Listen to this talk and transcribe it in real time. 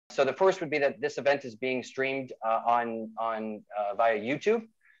So the first would be that this event is being streamed via YouTube.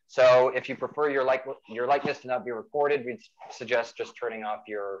 So if you prefer your likeness to not be recorded, we'd suggest just turning off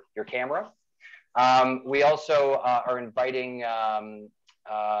your camera. We also are inviting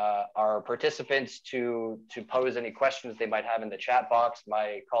our participants to pose any questions they might have in the chat box.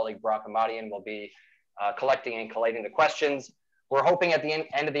 My colleague Brock Amadian will be collecting and collating the questions. We're hoping at the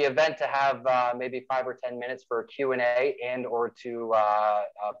end of the event to have maybe 5 or 10 minutes for a Q&A and or to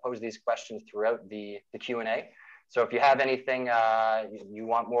pose these questions throughout the Q&A. So if you have anything you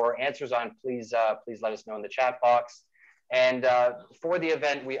want more answers on, please let us know in the chat box. And for the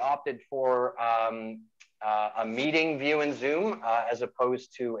event, we opted for a meeting view in Zoom as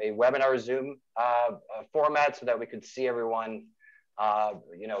opposed to a webinar Zoom format, so that we could see everyone.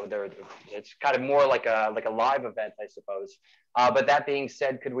 You know, it's kind of more like a live event, I suppose. But that being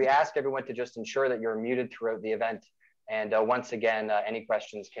said, could we ask everyone to just ensure that you're muted throughout the event? And once again, any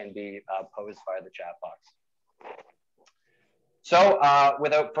questions can be posed via the chat box. So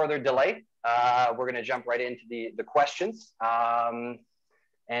without further delay, we're going to jump right into the questions.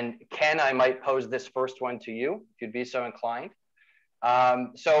 And Ken, I might pose this first one to you, if you'd be so inclined.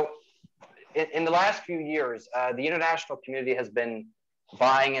 So in the last few years, the international community has been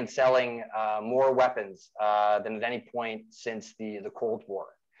buying and selling more weapons than at any point since the Cold War.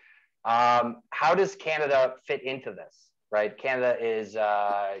 How does Canada fit into this? Right, Canada is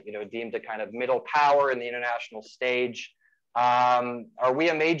you know, deemed a kind of middle power in the international stage. Are we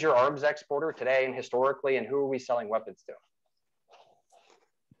a major arms exporter today and historically, and who are we selling weapons to?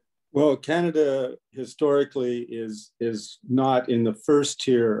 Well, Canada historically is not in the first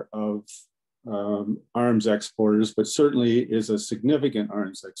tier of arms exporters, but certainly is a significant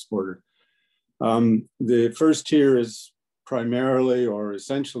arms exporter. The first tier is primarily or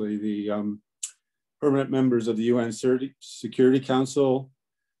essentially the permanent members of the UN Security Council.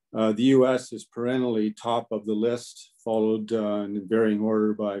 The US is perennially top of the list, followed in varying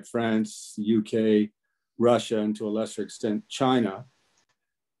order by France, the UK, Russia, and to a lesser extent, China.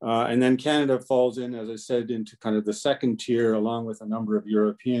 And then Canada falls in, as I said, into kind of the second tier, along with a number of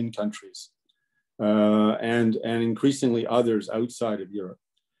European countries and increasingly others outside of Europe.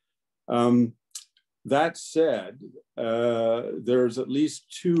 That said, there's at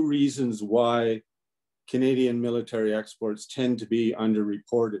least 2 reasons why Canadian military exports tend to be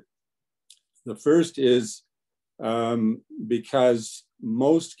underreported. The first is because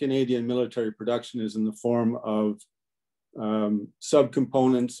most Canadian military production is in the form of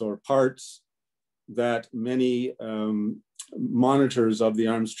subcomponents or parts that many monitors of the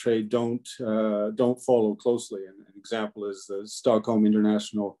arms trade don't follow closely. And an example is the Stockholm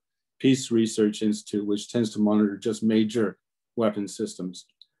International Peace Research Institute, which tends to monitor just major weapon systems.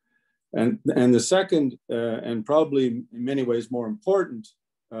 And the second, and probably in many ways more important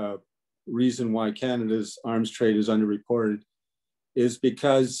reason why Canada's arms trade is underreported is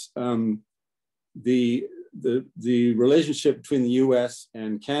because the relationship between the US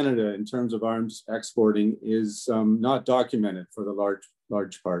and Canada in terms of arms exporting is not documented for the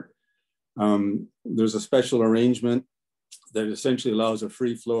large part. There's a special arrangement that essentially allows a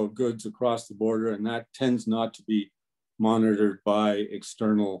free flow of goods across the border, and that tends not to be monitored by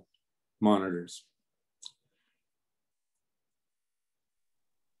external monitors.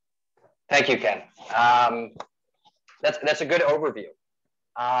 Thank you, Ken. That's a good overview.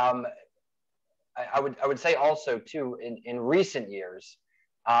 I would say also too, in recent years,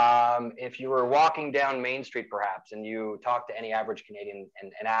 if you were walking down Main Street perhaps and you talked to any average Canadian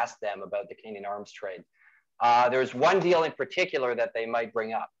and asked them about the Canadian arms trade, there's one deal in particular that they might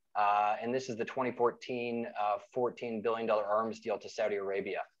bring up, and this is the 2014 $14 billion arms deal to Saudi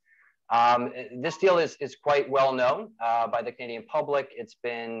Arabia. This deal is quite well known by the Canadian public. It's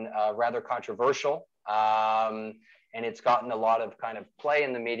been rather controversial, and it's gotten a lot of kind of play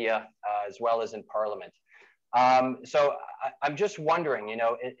in the media as well as in Parliament. So I'm just wondering, you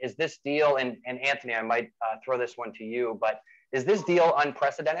know, is this deal, and Anthony, I might throw this one to you, but is this deal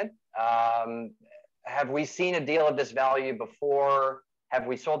unprecedented? Have we seen a deal of this value before? Have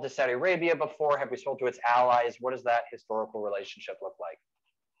we sold to Saudi Arabia before? Have we sold to its allies? What does that historical relationship look like?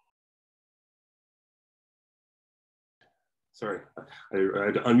 Sorry, I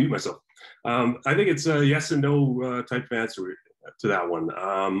had to unmute myself. I think it's a yes and no type of answer to that one.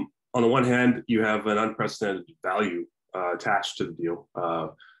 On the one hand, you have an unprecedented value attached to the deal,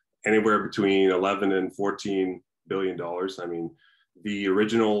 anywhere between 11 and 14 billion dollars. I mean, the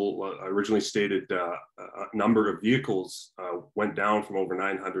originally stated number of vehicles went down from over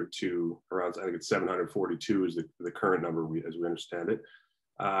 900 to around, I think it's 742 is the current number as we understand it.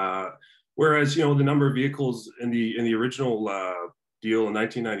 Whereas, you know, the number of vehicles in the original deal in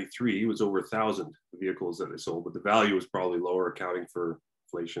 1993 was over 1,000 vehicles that they sold, but the value was probably lower, accounting for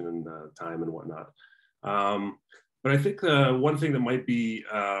inflation and time and whatnot. But I think one thing that might be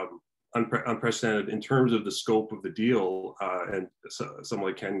unprecedented in terms of the scope of the deal, and someone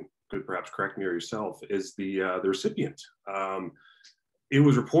like Ken could perhaps correct me or yourself, is the recipient. It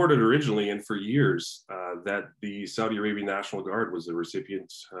was reported originally and for years that the Saudi Arabian National Guard was the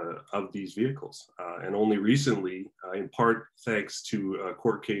recipient of these vehicles. And only recently, in part thanks to a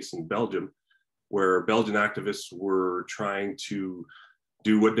court case in Belgium, where Belgian activists were trying to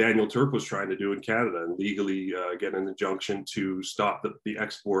do what Daniel Turp was trying to do in Canada and legally get an injunction to stop the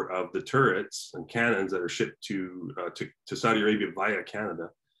export of the turrets and cannons that are shipped to Saudi Arabia via Canada,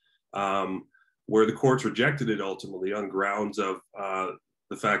 where the courts rejected it ultimately on grounds of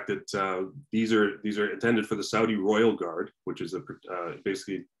the fact that these are intended for the Saudi Royal Guard, which is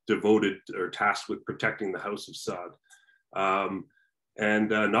basically devoted or tasked with protecting the House of Saud, and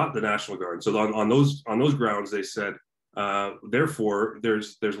not the National Guard. So on those grounds, they said, therefore,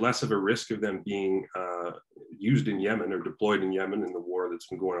 there's less of a risk of them being used in Yemen or deployed in Yemen in the war that's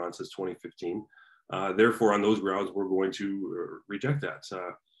been going on since 2015. Therefore, on those grounds, we're going to reject that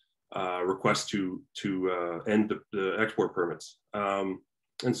request to end the export permits.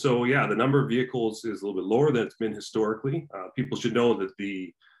 And so, yeah, the number of vehicles is a little bit lower than it's been historically. People should know that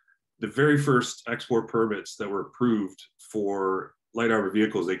the very first export permits that were approved for light armor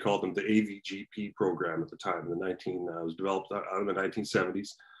vehicles, they called them the AVGP program at the time. Was developed out of the 1970s.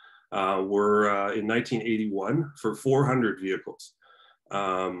 Were in 1981 for 400 vehicles.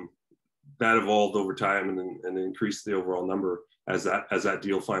 That evolved over time and increased the overall number as that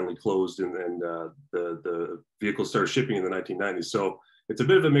deal finally closed and the vehicles started shipping in the 1990s. So it's a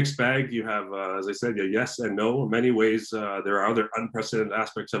bit of a mixed bag. You have, as I said, yes and no. In many ways, there are other unprecedented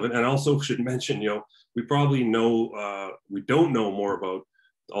aspects of it. And also should mention, we probably we don't know more about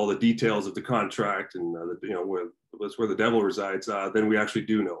all the details of the contract and that's where the devil resides than we actually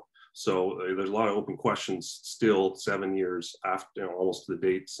do know. So there's a lot of open questions still 7 years after, almost to the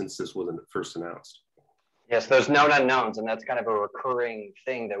date since this was first announced. Yes, those known unknowns, and that's kind of a recurring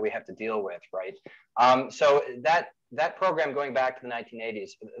thing that we have to deal with, right? So that program going back to the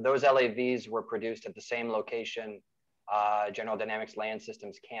 1980s, those LAVs were produced at the same location, General Dynamics Land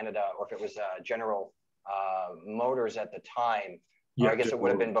Systems Canada, or if it was General Motors at the time, yeah, or I guess it would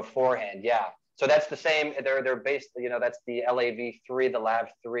have been beforehand, yeah. So that's the same, they're based, that's the LAV3, the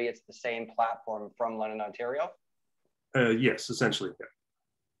LAV3, it's the same platform from London, Ontario? Yes, essentially, yeah.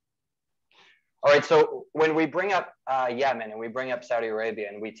 All right, so when we bring up Yemen and we bring up Saudi Arabia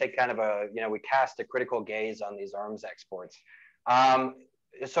and we take kind of we cast a critical gaze on these arms exports.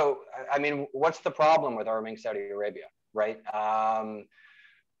 So, I mean, what's the problem with arming Saudi Arabia, right?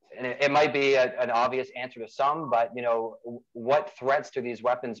 And it might be an obvious answer to some, but, what threats do these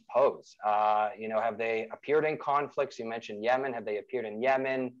weapons pose? Have they appeared in conflicts? You mentioned Yemen. Have they appeared in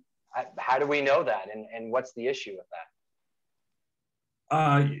Yemen? How do we know that? And what's the issue with that?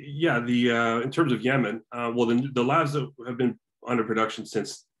 Yeah, in terms of Yemen, well, the labs that have been under production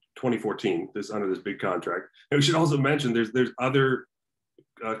since 2014, under this big contract. And we should also mention there's other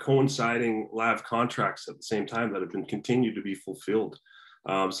coinciding lab contracts at the same time that have been continued to be fulfilled.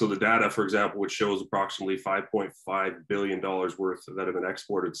 So the data, for example, which shows approximately $5.5 billion worth that have been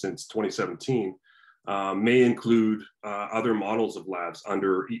exported since 2017, may include other models of labs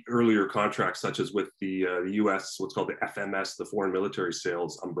under earlier contracts, such as with the US, what's called the FMS, the Foreign Military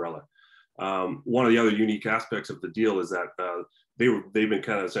Sales umbrella. One of the other unique aspects of the deal is that they've been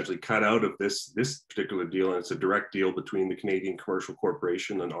kind of essentially cut out of this particular deal, and it's a direct deal between the Canadian Commercial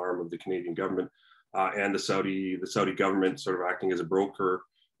Corporation, an arm of the Canadian government, and the Saudi government, sort of acting as a broker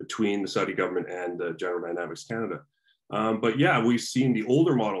between the Saudi government and General Dynamics Canada. But yeah, we've seen the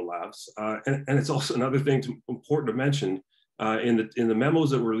older model labs, and it's also another thing important to mention in the memos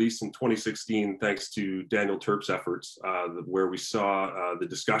that were released in 2016, thanks to Daniel Turp's efforts, where we saw the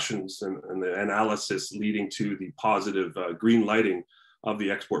discussions and the analysis leading to the positive green lighting of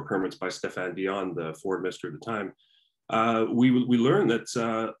the export permits by Stéphane Dion, the foreign minister at the time. We learned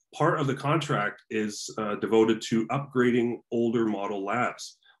that part of the contract is devoted to upgrading older model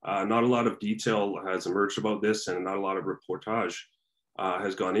labs. Not a lot of detail has emerged about this, and not a lot of reportage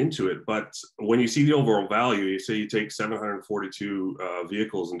has gone into it. But when you see the overall value, you say you take 742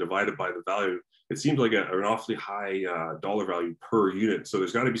 vehicles and divide it by the value, it seems like an awfully high dollar value per unit. So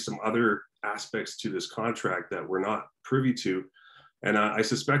there's got to be some other aspects to this contract that we're not privy to. And I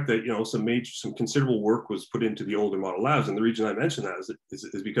suspect that some considerable work was put into the older model labs. And the reason I mention that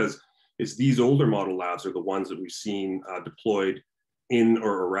is because it's these older model labs are the ones that we've seen deployed in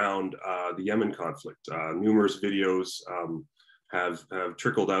or around the Yemen conflict. Numerous videos have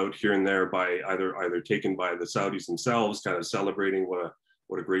trickled out here and there by either taken by the Saudis themselves, kind of celebrating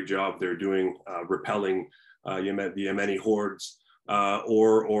what a great job they're doing repelling the Yemeni hordes,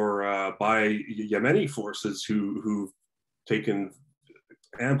 or by Yemeni forces who've taken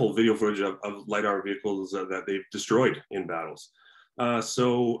ample video footage of light armored vehicles that they've destroyed in battles.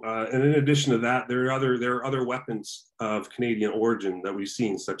 And in addition to that, there are other weapons of Canadian origin that we've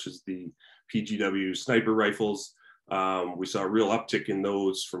seen, such as the PGW sniper rifles. We saw a real uptick in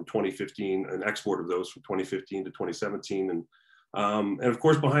those from 2015, an export of those from 2015 to 2017, and of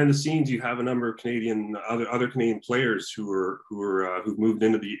course behind the scenes you have a number of other Canadian players who've moved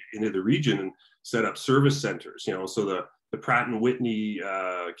into the region and set up service centers. You know, so the Pratt & Whitney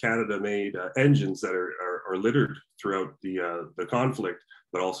Canada-made engines that are littered throughout the conflict,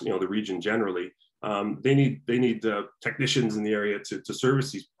 but also, you know, the region generally. They need technicians in the area to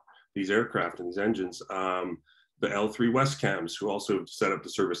service these aircraft and these engines. The L3 Westcams, who also set up the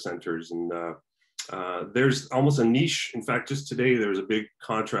service centers, and there's almost a niche. In fact, just today there was a big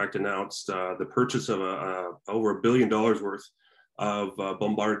contract announced, the purchase of over $1 billion worth of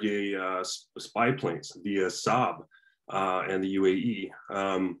Bombardier spy planes via Saab and the UAE,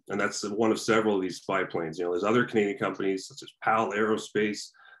 and that's one of several of these spy planes. You know, there's other Canadian companies such as PAL Aerospace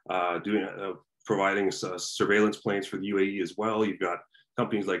providing surveillance planes for the UAE as well. You've got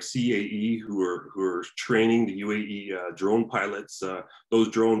companies like CAE who are training the UAE drone pilots. Those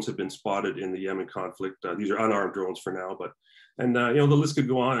drones have been spotted in the Yemen conflict. These are unarmed drones for now, but you know, the list could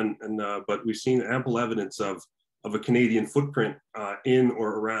go on. But we've seen ample evidence of a Canadian footprint in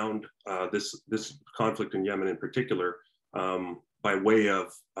or around this conflict in Yemen in particular, by way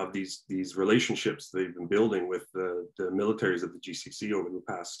of these relationships they've been building with the militaries of the GCC over the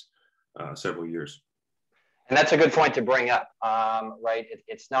past several years. And that's a good point to bring up, right?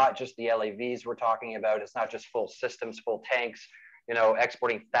 It's not just the LAVs we're talking about. It's not just full systems, full tanks, you know,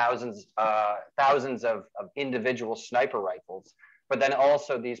 exporting thousands of individual sniper rifles, but then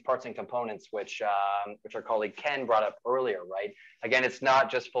also these parts and components, which our colleague Ken brought up earlier, right? Again, it's not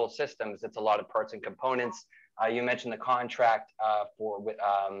just full systems. It's a lot of parts and components. You mentioned the contract for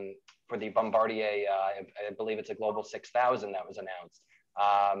the Bombardier, I believe it's a Global 6000 that was announced.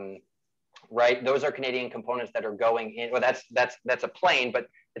 Right, those are Canadian components that are going in. Well, that's a plane, but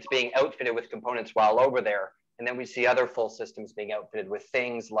it's being outfitted with components while over there. And then we see other full systems being outfitted with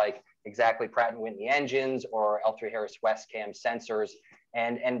things like exactly Pratt & Whitney engines or L3 Harris Westcam sensors.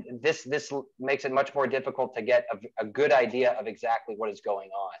 And this makes it much more difficult to get a good idea of exactly what is going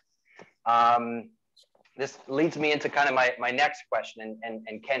on. This leads me into kind of my next question,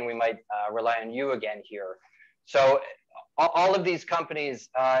 and Ken, we might rely on you again here. So all of these companies,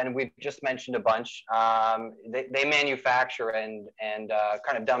 and we've just mentioned a bunch, they manufacture and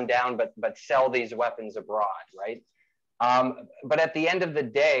kind of dumb down, but sell these weapons abroad, right? But at the end of the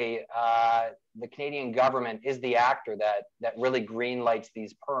day, the Canadian government is the actor that really green lights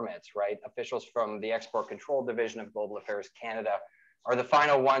these permits, right? Officials from the Export Control Division of Global Affairs Canada are the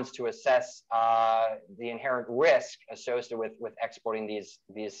final ones to assess the inherent risk associated with exporting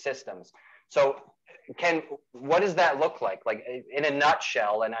these systems. So Ken, what does that look like? Like in a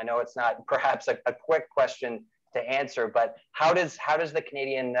nutshell, and I know it's not perhaps a quick question to answer, but how does the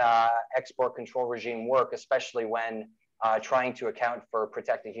Canadian export control regime work, especially when trying to account for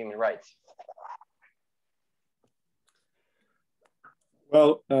protecting human rights?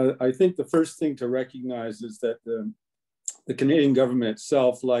 Well, I think the first thing to recognize is that the Canadian government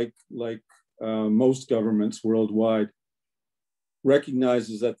itself, like most governments worldwide,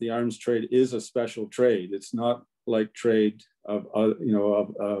 recognizes that the arms trade is a special trade. It's not like trade of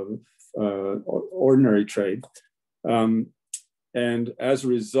ordinary trade, and as a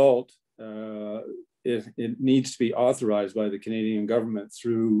result, it needs to be authorized by the Canadian government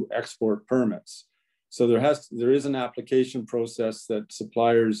through export permits. So there is an application process that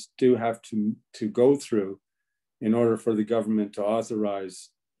suppliers do have to go through in order for the government to authorize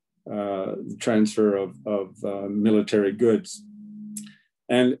the transfer of military goods.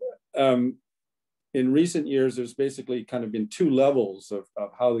 And in recent years, there's basically kind of been two levels of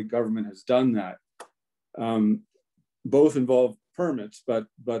how the government has done that. Both involve permits, but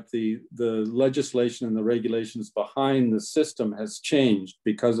the legislation and the regulations behind the system has changed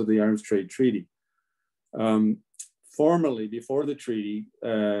because of the Arms Trade Treaty. Formally, before the treaty,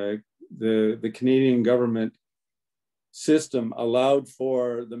 the Canadian government system allowed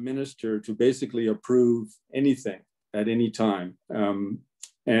for the minister to basically approve anything at any time.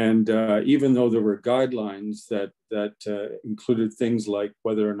 And even though there were guidelines that included things like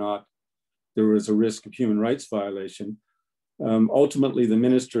whether or not there was a risk of human rights violation, ultimately the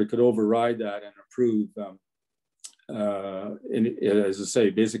minister could override that and approve as I say,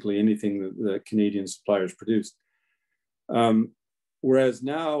 basically anything that Canadian suppliers produce. Whereas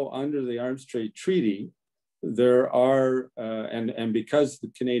now, under the Arms Trade Treaty, there are, and because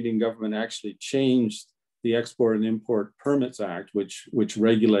the Canadian government actually changed the Export and Import Permits Act, which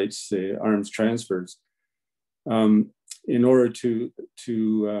regulates the arms transfers, in order to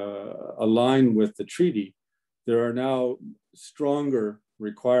align with the treaty, there are now stronger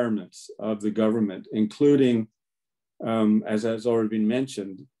requirements of the government, including, as has already been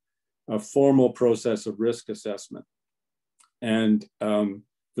mentioned, a formal process of risk assessment. And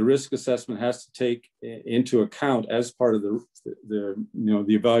the risk assessment has to take into account, as part of the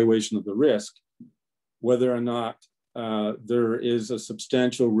evaluation of the risk, whether or not there is a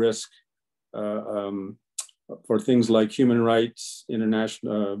substantial risk for things like human rights,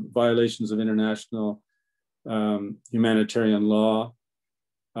 international violations of international humanitarian law,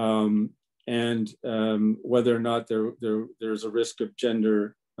 and whether or not there's a risk of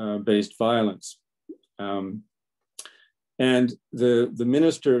gender-based violence. And the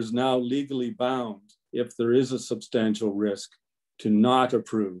minister is now legally bound, if there is a substantial risk, to not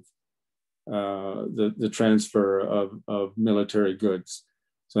approve the transfer of military goods.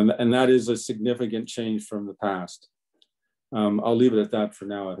 So, and that is a significant change from the past. I'll leave it at that for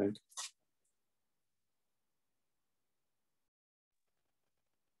now, I think.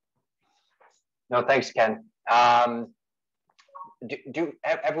 No, thanks, Ken. Have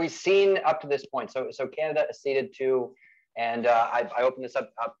we seen up to this point? So Canada acceded to, and I open this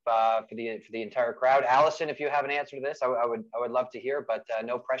up for the entire crowd. Allison, if you have an answer to this, I would love to hear, but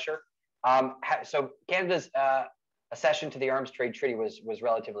no pressure. So Canada's accession to the Arms Trade Treaty was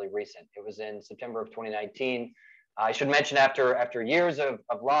relatively recent. It was in September of 2019. I should mention after years of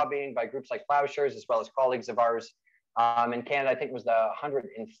lobbying by groups like Plowshares, as well as colleagues of ours, in Canada, I think it was the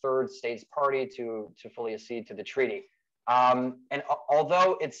 103rd state's party to fully accede to the treaty. And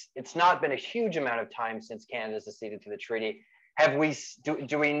although it's not been a huge amount of time since Canada's acceded to the treaty, have we seen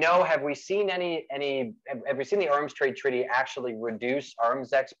the Arms Trade Treaty actually reduce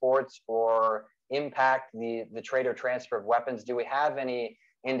arms exports or impact the trade or transfer of weapons? Do we have any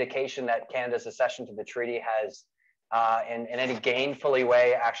indication that Canada's accession to the treaty has in any gainfully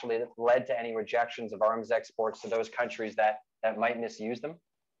way actually led to any rejections of arms exports to those countries that might misuse them?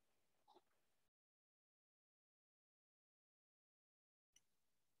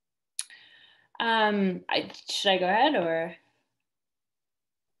 Should I go ahead, or?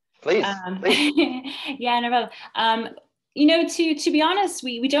 Please, please. Yeah, no problem. You know, to be honest,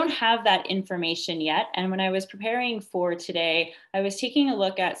 we don't have that information yet. And when I was preparing for today, I was taking a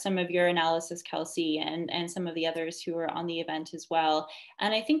look at some of your analysis, Kelsey, and some of the others who were on the event as well.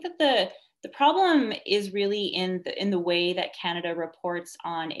 And I think that the problem is really in the way that Canada reports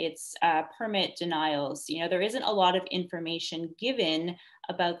on its permit denials. You know, there isn't a lot of information given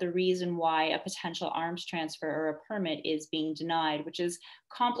about the reason why a potential arms transfer or a permit is being denied, which is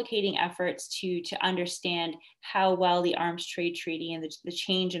complicating efforts to understand how well the Arms Trade Treaty and the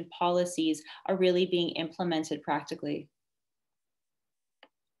change in policies are really being implemented practically.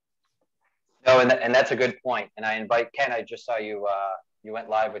 No, and that's a good point. And I invite Ken. I just saw you you went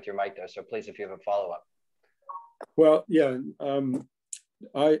live with your mic there, so please, if you have a follow-up. Well, yeah,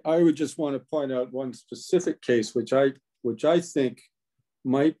 I would just want to point out one specific case, which I think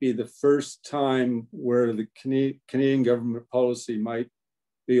might be the first time where the Canadian government policy might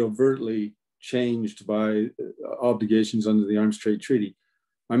be overtly changed by obligations under the Arms Trade Treaty.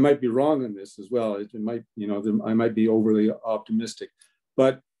 I might be wrong on this as well. It might, you know, I might be overly optimistic,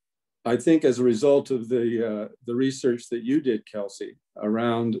 but I think as a result of the research that you did, Kelsey,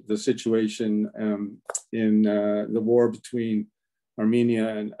 around the situation in the war between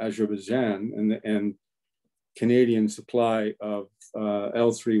Armenia and Azerbaijan and Canadian supply of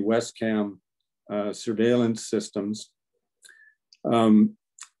L3 Westcam surveillance systems, one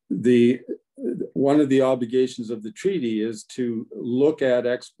of the obligations of the treaty is to look at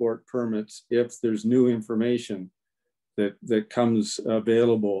export permits if there's new information that comes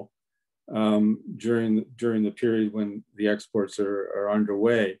available during the period when the exports are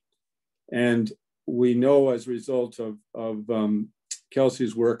underway. And we know, as a result of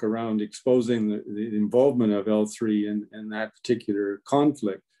Kelsey's work around exposing the involvement of L3 in that particular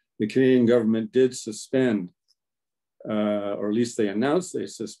conflict, the Canadian government did suspend, or at least they announced they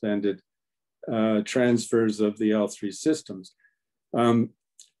suspended transfers of the L3 systems.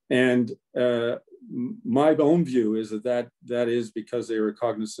 My own view is that is because they were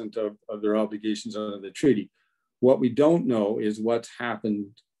cognizant of their obligations under the treaty. What we don't know is what's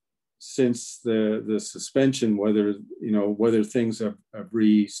happened since the suspension, whether things have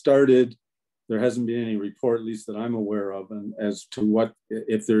restarted, there hasn't been any report, at least that I'm aware of, and as to what,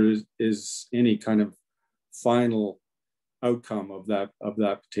 if there is any kind of final outcome of that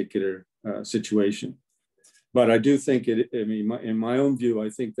particular situation. But I do think I mean, in my own view, I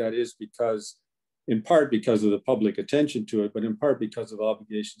think that is because, in part because of the public attention to it, but in part because of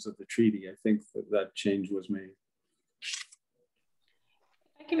obligations of the treaty. I think that change was made.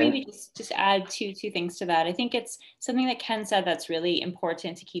 I can maybe just add two things to that. I think it's something that Ken said that's really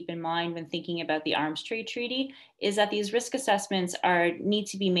important to keep in mind when thinking about the Arms Trade Treaty, is that these risk assessments need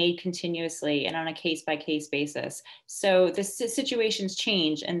to be made continuously and on a case-by-case basis. So the situations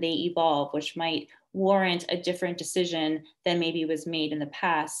change and they evolve, which might warrant a different decision than maybe was made in the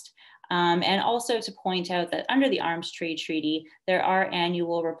past. And also to point out that under the Arms Trade Treaty, there are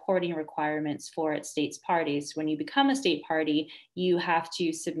annual reporting requirements for its states parties. When you become a state party, you have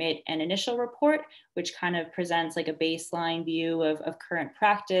to submit an initial report, which kind of presents like a baseline view of current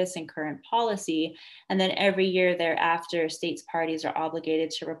practice and current policy. And then every year thereafter, states parties are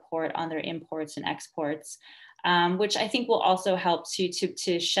obligated to report on their imports and exports. Which I think will also help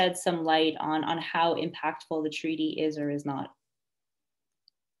to shed some light on how impactful the treaty is or is not.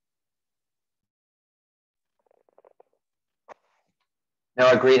 No,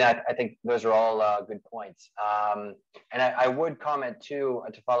 agreed. I think those are all good points. And I would comment too,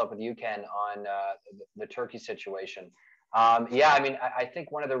 to follow up with you, Ken, on the Turkey situation. Yeah, I mean, I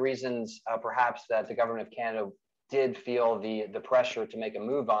think one of the reasons perhaps that the government of Canada did feel the pressure to make a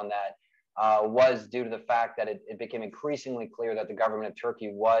move on that was due to the fact that it became increasingly clear that the government of Turkey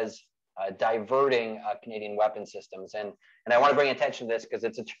was diverting Canadian weapon systems. And I want to bring attention to this because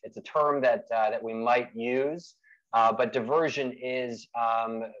it's a term that we might use. But diversion is,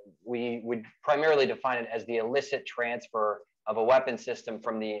 we would primarily define it as the illicit transfer of a weapon system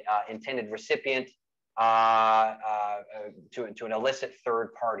from the intended recipient to an illicit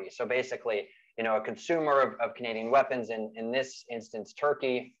third party. So basically, you know, a consumer of Canadian weapons, in this instance,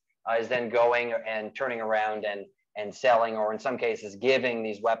 Turkey, is then going and turning around and selling, or in some cases, giving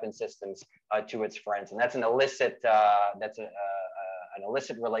these weapon systems to its friends. And that's an illicit, an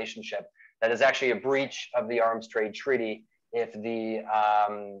illicit relationship that is actually a breach of the Arms Trade Treaty if the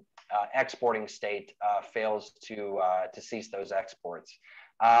exporting state fails to cease those exports.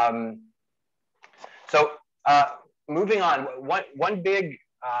 So moving on, one big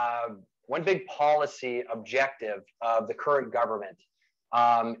policy objective of the current government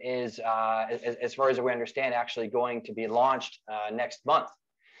is, as far as we understand, actually going to be launched next month,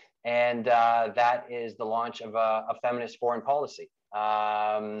 and that is the launch of a feminist foreign policy.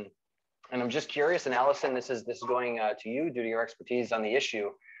 And I'm just curious, and Allison, this is going to you due to your expertise on the issue.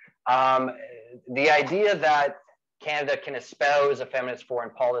 The idea that Canada can espouse a feminist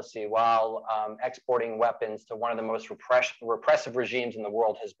foreign policy while exporting weapons to one of the most repressive regimes in the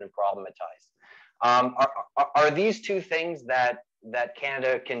world has been problematized. Are these two things that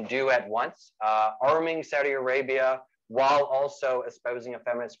Canada can do at once, arming Saudi Arabia while also espousing a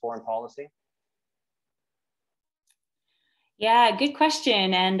feminist foreign policy? Yeah, good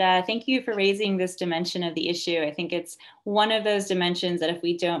question. And thank you for raising this dimension of the issue. I think it's one of those dimensions that if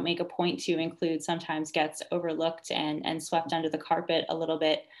we don't make a point to include, sometimes gets overlooked and swept under the carpet a little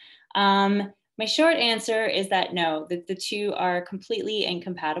bit. My short answer is that no, the two are completely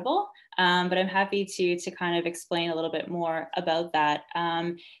incompatible, but I'm happy to kind of explain a little bit more about that.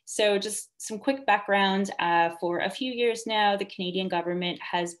 So just some quick background. For a few years now, the Canadian government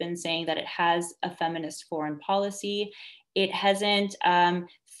has been saying that it has a feminist foreign policy. It hasn't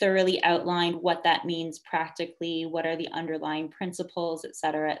thoroughly outlined what that means practically, what are the underlying principles, et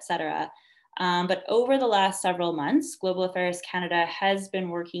cetera, et cetera. But over the last several months, Global Affairs Canada has been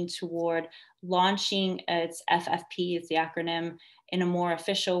working toward launching its FFP, it's the acronym, in a more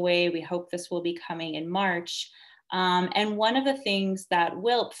official way. We hope this will be coming in March. And one of the things that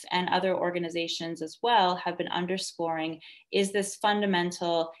WILPF and other organizations as well have been underscoring is this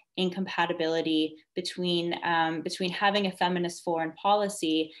fundamental incompatibility between having a feminist foreign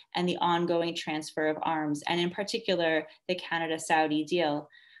policy and the ongoing transfer of arms, and in particular, the Canada-Saudi deal.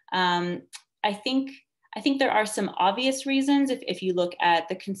 I think there are some obvious reasons if you look at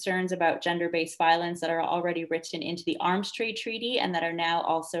the concerns about gender-based violence that are already written into the Arms Trade Treaty and that are now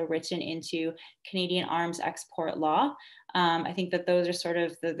also written into Canadian arms export law. I think that those are sort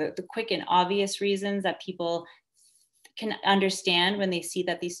of the quick and obvious reasons that people can understand when they see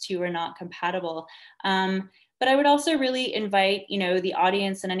that these two are not compatible. But I would also really invite, the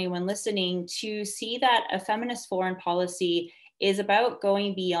audience and anyone listening to see that a feminist foreign policy is about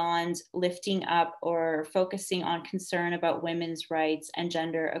going beyond lifting up or focusing on concern about women's rights and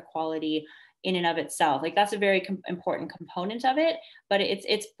gender equality in and of itself. Like that's a very important component of it, but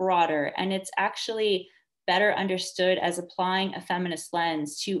it's broader, and it's actually better understood as applying a feminist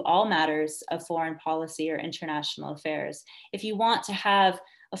lens to all matters of foreign policy or international affairs. If you want to have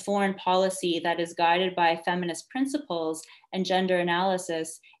a foreign policy that is guided by feminist principles and gender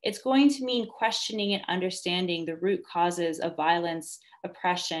analysis, it's going to mean questioning and understanding the root causes of violence,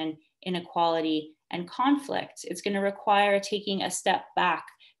 oppression, inequality, and conflict. It's going to require taking a step back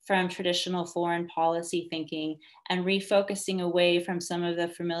from traditional foreign policy thinking and refocusing away from some of the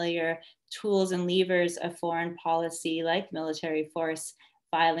familiar tools and levers of foreign policy like military force,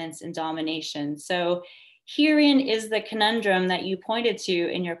 violence, and domination. So herein is the conundrum that you pointed to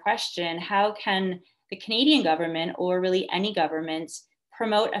in your question. How can the Canadian government, or really any government,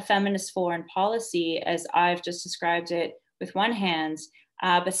 promote a feminist foreign policy, as I've just described it, with one hand,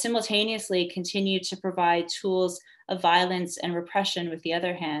 but simultaneously continue to provide tools of violence and repression with the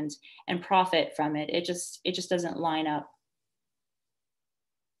other hand and profit from it? It just doesn't line up.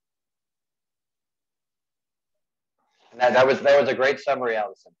 That was a great summary,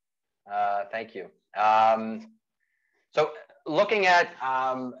 Allison. Thank you. So looking at,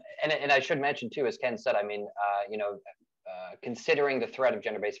 and I should mention too, as Ken said, I mean, considering the threat of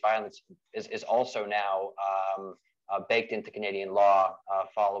gender-based violence is also now baked into Canadian law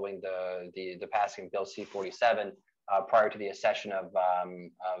following the passing of Bill C-47 prior to the accession of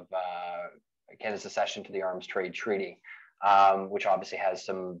Canada's accession to the Arms Trade Treaty, which obviously has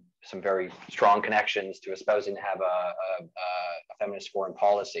some very strong connections to espousing to have a feminist foreign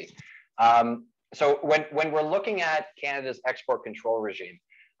policy. So when we're looking at Canada's export control regime,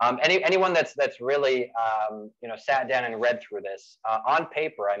 anyone that's really sat down and read through this on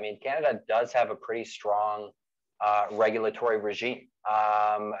paper, I mean, Canada does have a pretty strong regulatory regime,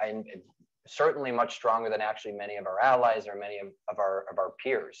 and certainly much stronger than actually many of our allies or many of our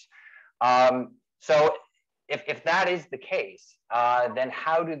peers. So if that is the case, then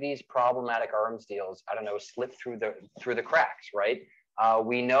how do these problematic arms deals, I don't know, slip through the cracks, right?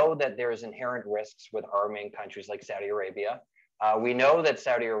 We know that there's inherent risks with arming countries like Saudi Arabia. We know that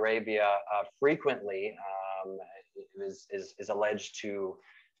Saudi Arabia frequently is alleged to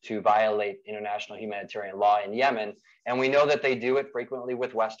violate international humanitarian law in Yemen. And we know that they do it frequently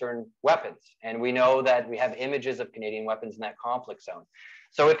with Western weapons. And we know that we have images of Canadian weapons in that conflict zone.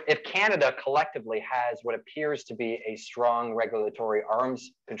 So if Canada collectively has what appears to be a strong regulatory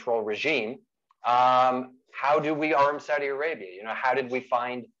arms control regime, how do we arm Saudi Arabia? How did we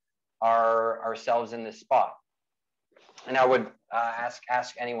find ourselves in this spot? And I would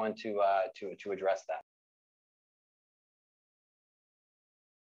ask anyone to address that.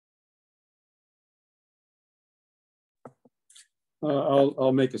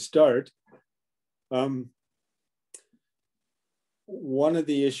 I'll make a start. One of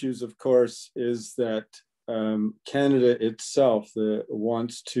the issues, of course, is that Canada itself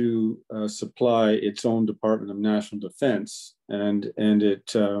wants to supply its own Department of National Defense, and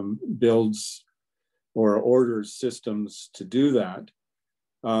it builds or orders systems to do that.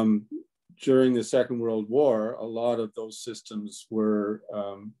 During the Second World War, a lot of those systems were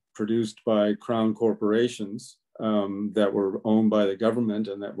produced by crown corporations that were owned by the government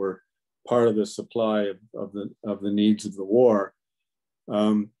and that were part of the supply of the needs of the war.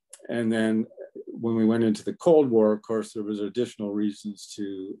 And then when we went into the Cold War, of course, there was additional reasons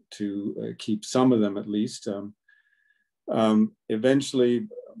to keep some of them at least. Eventually,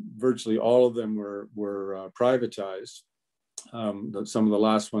 virtually all of them were privatized. Some of the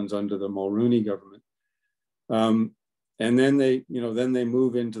last ones under the Mulroney government. And then they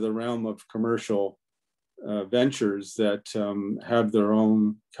move into the realm of commercial ventures that have their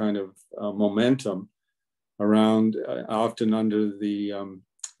own kind of momentum around, often under the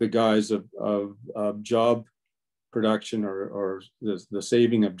guise of job production or the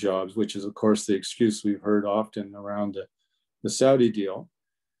saving of jobs, which is, of course, the excuse we've heard often around the Saudi deal.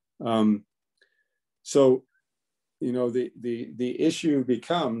 So, the issue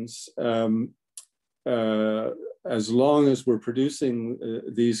becomes, as long as we're producing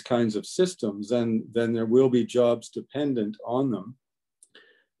these kinds of systems, then there will be jobs dependent on them.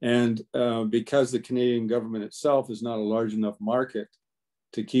 And because the Canadian government itself is not a large enough market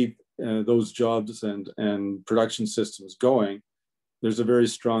to keep those jobs and production systems going, there's a very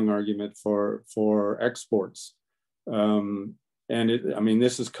strong argument for exports. And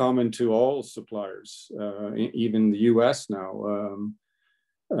this is common to all suppliers, even the US now.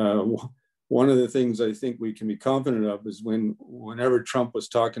 One of the things I think we can be confident of is whenever Trump was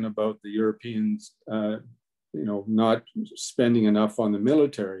talking about the Europeans, not spending enough on the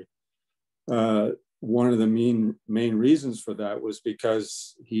military, one of the main reasons for that was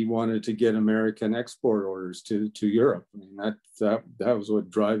because he wanted to get American export orders to Europe. I mean, that was what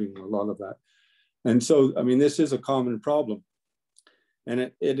driving a lot of that. And so, I mean, this is a common problem,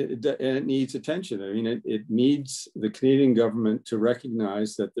 and it needs attention. I mean, it needs the Canadian government to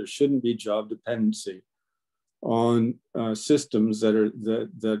recognize that there shouldn't be job dependency on systems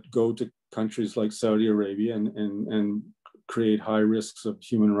that go to countries like Saudi Arabia and create high risks of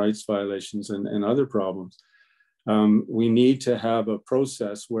human rights violations and other problems. We need to have a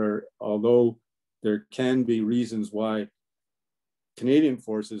process where, although there can be reasons why Canadian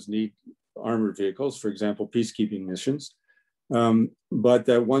forces need armored vehicles, for example, peacekeeping missions, but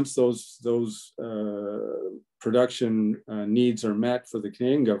that once those production needs are met for the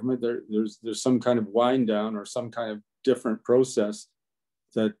Canadian government, there's some kind of wind down or some kind of different process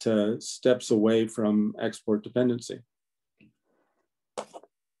that steps away from export dependency.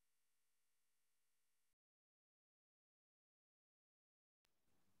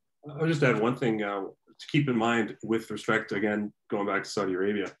 I'll just add one thing to keep in mind with respect, again, going back to Saudi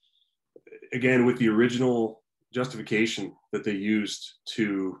Arabia, again, with the original justification that they used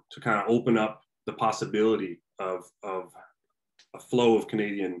to kind of open up the possibility of a flow of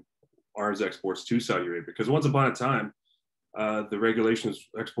Canadian arms exports to Saudi Arabia. Because once upon a time, the regulations,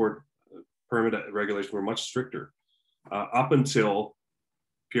 export permit regulations were much stricter up until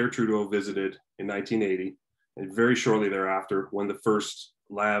Pierre Trudeau visited in 1980, and very shortly thereafter, when the first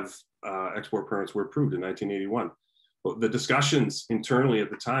LAV export permits were approved in 1981. But the discussions internally at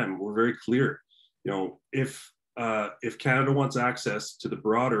the time were very clear. You know, if Canada wants access to the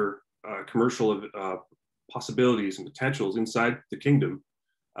broader commercial possibilities and potentials inside the kingdom,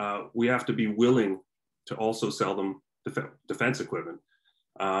 we have to be willing to also sell them defense equipment.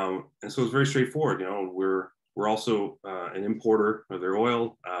 And so it's very straightforward. You know, we're also an importer of their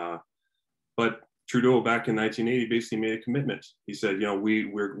oil, but Trudeau back in 1980 basically made a commitment. He said, you know,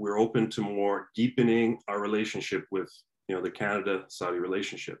 we're open to more deepening our relationship with, you know, the Canada-Saudi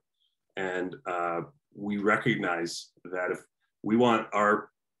relationship. And we recognize that if we want our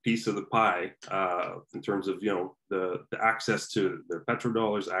piece of the pie in terms of, you know, the access to their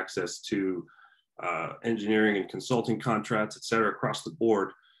petrodollars, access to engineering and consulting contracts, et cetera, across the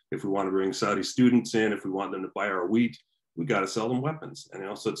board, if we want to bring Saudi students in, if we want them to buy our wheat, we got to sell them weapons. And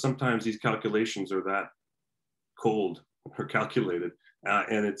also sometimes these calculations are that cold or calculated,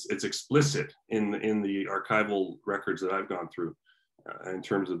 and it's explicit in the archival records that I've gone through in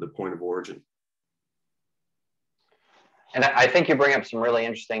terms of the point of origin. And I think you bring up some really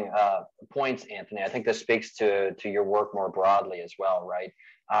interesting points, Anthony. I think this speaks to your work more broadly as well, right?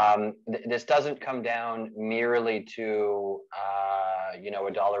 This doesn't come down merely to you know,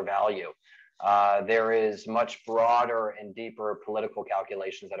 a dollar value. There is much broader and deeper political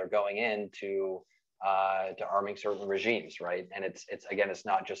calculations that are going into to arming certain regimes, right? And it's again, it's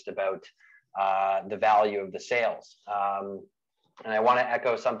not just about the value of the sales. And I want to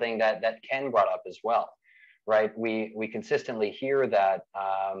echo something that Ken brought up as well, right? We consistently hear that,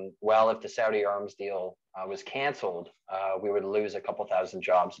 well, if the Saudi arms deal was canceled, we would lose a couple thousand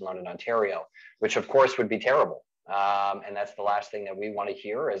jobs in London, Ontario, which of course would be terrible. And that's the last thing that we want to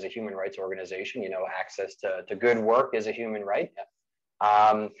hear as a human rights organization. You know, access to good work is a human right.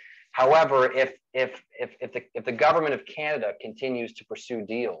 However, if the government of Canada continues to pursue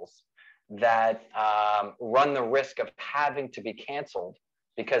deals that run the risk of having to be canceled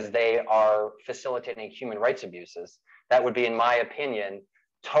because they are facilitating human rights abuses, that would be, in my opinion,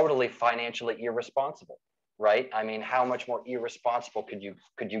 totally financially irresponsible, right? I mean, how much more irresponsible could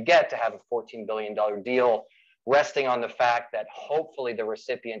you get to have a $14 billion deal resting on the fact that hopefully the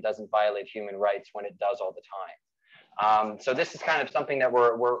recipient doesn't violate human rights when it does all the time? So this is kind of something that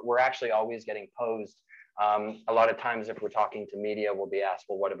we're actually always getting posed. A lot of times if we're talking to media, we'll be asked,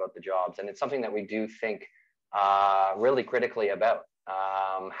 well, what about the jobs? And it's something that we do think really critically about.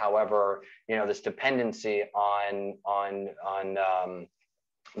 However, you know, this dependency on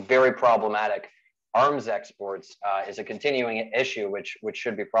very problematic arms exports is a continuing issue which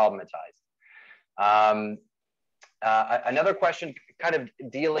should be problematized. Another question kind of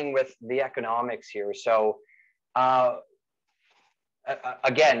dealing with the economics here. So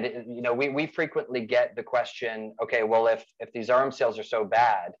again, you know, we frequently get the question, okay, well, if these arms sales are so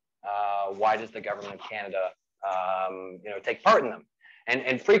bad, why does the government of Canada, you know, take part in them?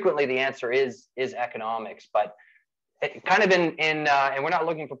 And frequently the answer is economics, but kind of and we're not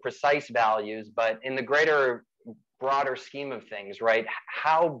looking for precise values, but in the greater broader scheme of things, right?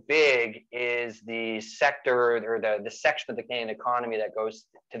 How big is the sector or the section of the Canadian economy that goes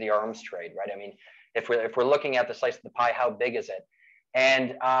to the arms trade, right? I mean, if we're looking at the slice of the pie, how big is it?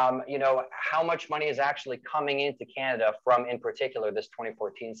 and you know, how much money is actually coming into Canada from, in particular, this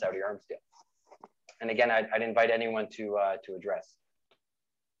 2014 Saudi arms deal. And again, I'd invite anyone to address.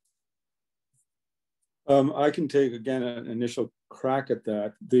 I can take again an initial crack at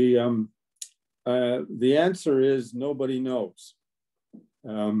that. The answer is nobody knows.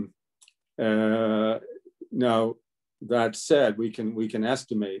 Now, that said, we can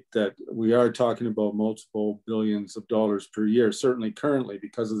estimate that we are talking about multiple billions of dollars per year, certainly currently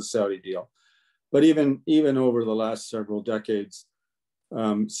because of the Saudi deal. But even over the last several decades,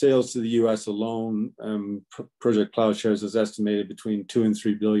 sales to the U.S. alone, Project Plowshares is estimated between $2 and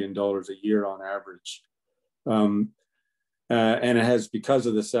 $3 billion a year on average. And it has, because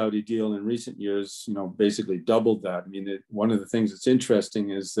of the Saudi deal in recent years, you know, basically doubled that. I mean, one of the things that's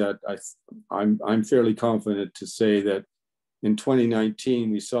interesting is that I'm fairly confident to say that in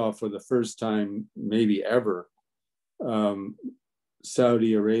 2019, we saw for the first time, maybe ever,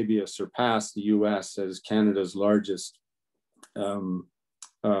 Saudi Arabia surpassed the US as Canada's largest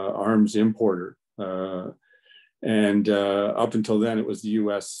arms importer. And up until then, it was the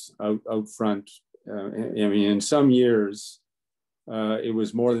US out front. I mean, in some years, it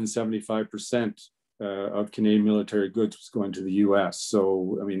was more than 75% of Canadian military goods was going to the US.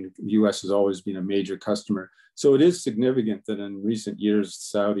 So, I mean, the US has always been a major customer. So it is significant that in recent years,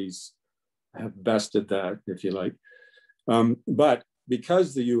 Saudis have bested that, if you like. But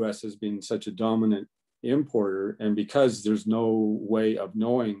because the US has been such a dominant importer, and because there's no way of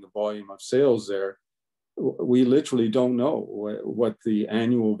knowing the volume of sales there, we literally don't know what the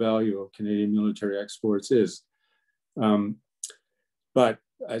annual value of Canadian military exports is. But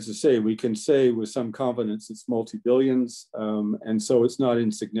as I say, we can say with some confidence it's multi-billions, and so it's not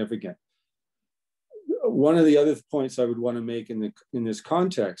insignificant. One of the other points I would want to make in this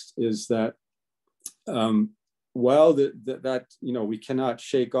context is that while that you know, we cannot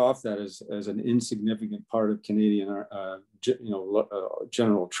shake off that as an insignificant part of Canadian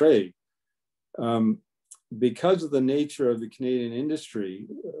general trade, because of the nature of the Canadian industry,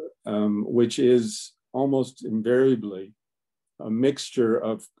 which is almost invariably a mixture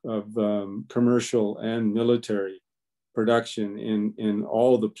of commercial and military production in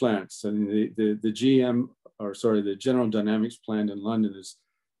all the plants. I mean, the General Dynamics plant in London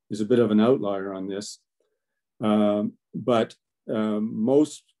is a bit of an outlier on this. But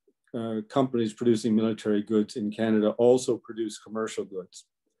most companies producing military goods in Canada also produce commercial goods.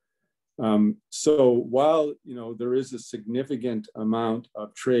 So while, you know, there is a significant amount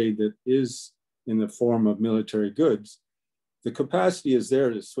of trade that is in the form of military goods, the capacity is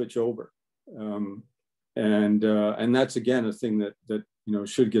there to switch over, and that's again a thing that you know,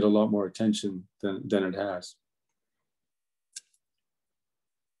 should get a lot more attention than it has.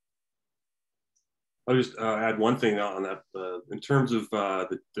 I'll just add one thing on that in terms of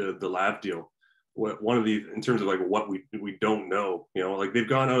the lab deal. In terms of like what we don't know, you know, like they've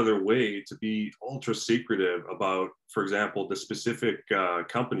gone out of their way to be ultra secretive about, for example, the specific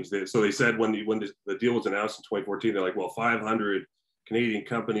companies. So they said when the deal was announced in 2014, they're like, well, 500 Canadian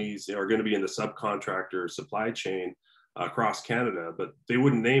companies are going to be in the subcontractor supply chain across Canada, but they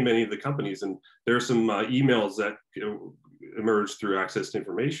wouldn't name any of the companies. And there are some emails that emerged through access to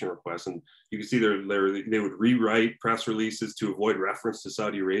information requests, and you can see they would rewrite press releases to avoid reference to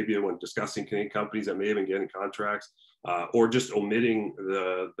Saudi Arabia when discussing Canadian companies that may have been getting contracts, or just omitting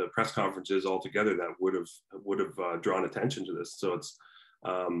the press conferences altogether that would have drawn attention to this. So it's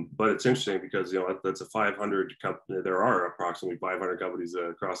but it's interesting because, you know, that's a 500 company. There are approximately 500 companies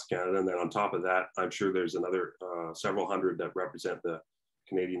across Canada, and then on top of that, I'm sure there's another several hundred that represent the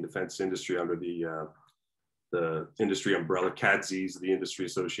Canadian defense industry under the industry umbrella, CADSI's, the industry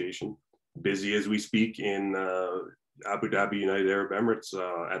association. Busy as we speak in Abu Dhabi, United Arab Emirates,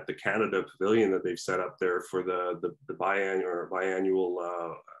 at the Canada Pavilion that they've set up there for the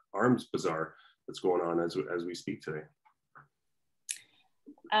biannual arms bazaar that's going on as we speak today.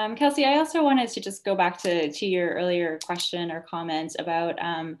 Kelsey, I also wanted to just go back to your earlier question or comment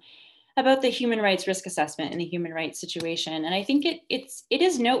about the human rights risk assessment and the human rights situation. And I think it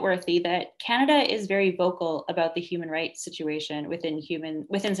is noteworthy that Canada is very vocal about the human rights situation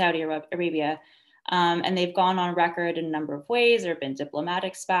within Saudi Arabia. And they've gone on record in a number of ways. There have been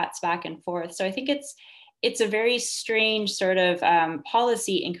diplomatic spats back and forth. So I think it's a very strange sort of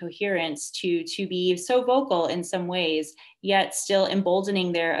policy incoherence to be so vocal in some ways, yet still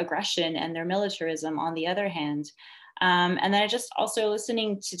emboldening their aggression and their militarism on the other hand. And then I just also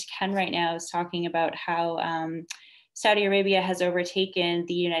listening to Ken right now is talking about how Saudi Arabia has overtaken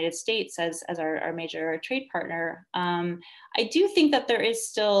the United States as our major trade partner. I do think that there is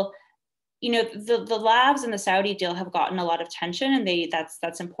still you know, the labs and the Saudi deal have gotten a lot of tension, and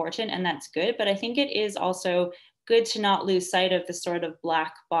that's important and that's good. But I think it is also good to not lose sight of the sort of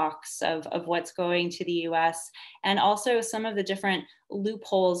black box of what's going to the US, and also some of the different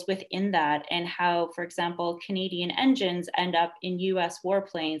loopholes within that, and how, for example, Canadian engines end up in US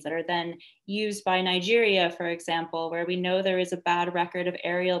warplanes that are then used by Nigeria, for example, where we know there is a bad record of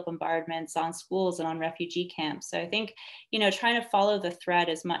aerial bombardments on schools and on refugee camps. So I think, you know, trying to follow the thread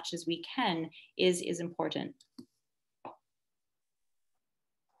as much as we can is important.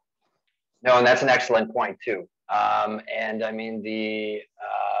 No, and that's an excellent point too. And I mean, the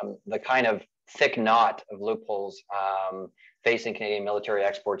kind of thick knot of loopholes facing Canadian military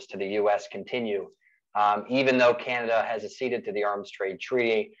exports to the US continue, even though Canada has acceded to the Arms Trade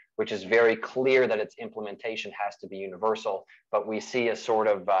Treaty, which is very clear that its implementation has to be universal, but we see a sort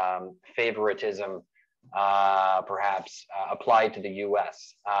of favoritism perhaps applied to the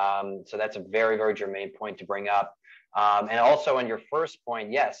US. So that's a very, very germane point to bring up. And also on your first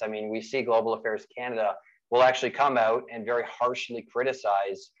point, yes, I mean, we see Global Affairs Canada will actually come out and very harshly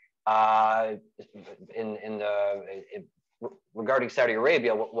criticize regarding Saudi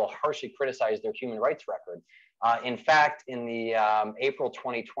Arabia, will harshly criticize their human rights record. In fact, in the April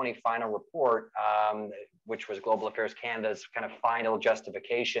 2020 final report, which was Global Affairs Canada's kind of final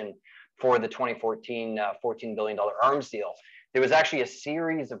justification for the 2014 $14 billion arms deal, there was actually a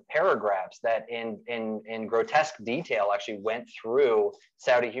series of paragraphs that in grotesque detail actually went through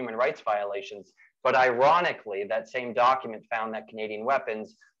Saudi human rights violations. But ironically, that same document found that Canadian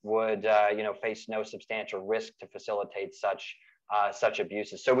weapons would face no substantial risk to facilitate such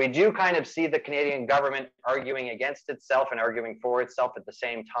abuses. So we do kind of see the Canadian government arguing against itself and arguing for itself at the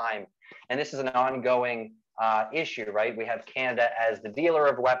same time. And this is an ongoing issue, right? We have Canada as the dealer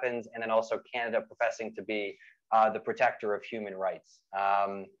of weapons, and then also Canada professing to be the protector of human rights.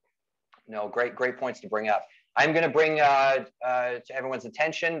 Great points to bring up. I'm going to bring to everyone's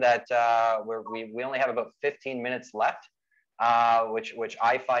attention that we only have about 15 minutes left, which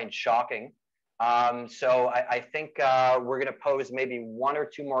I find shocking. So I think we're going to pose maybe one or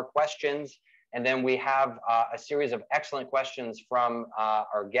two more questions, and then we have a series of excellent questions from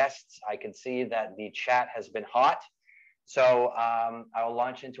our guests. I can see that the chat has been hot. So I'll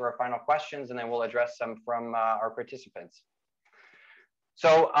launch into our final questions, and then we'll address some from our participants.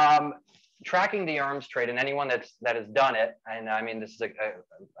 So tracking the arms trade, and anyone that has done it, and I mean, this is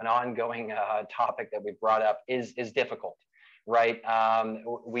an ongoing topic that we brought up, is difficult, right?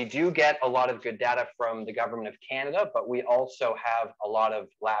 We do get a lot of good data from the government of Canada, but we also have a lot of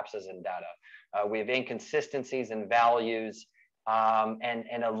lapses in data. We have inconsistencies in values,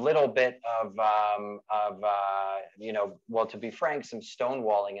 and a little bit of well, to be frank, some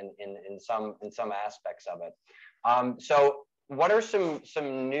stonewalling in some aspects of it. So what are some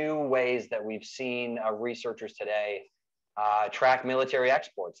new ways that we've seen researchers today track military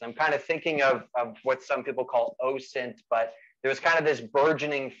exports? I'm kind of thinking of what some people call OSINT, but there's kind of this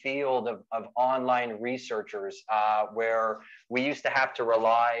burgeoning field of online researchers where we used to have to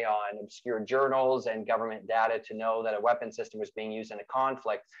rely on obscure journals and government data to know that a weapon system was being used in a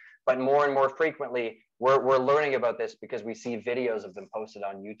conflict. But more and more frequently, we're learning about this because we see videos of them posted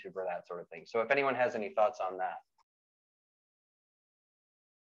on YouTube or that sort of thing. So if anyone has any thoughts on that.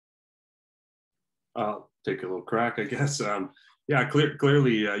 I'll take a little crack, I guess. Yeah,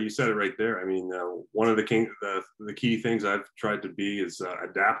 clearly, you said it right there. I mean, one of the key things I've tried to be is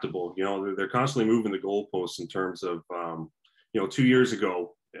adaptable. You know, they're constantly moving the goalposts in terms of, 2 years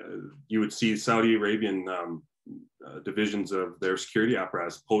ago, you would see Saudi Arabian divisions of their security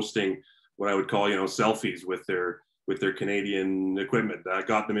apparatus posting what I would call, selfies with their Canadian equipment. That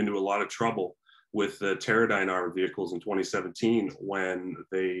got them into a lot of trouble with the Teradyne armored vehicles in 2017 when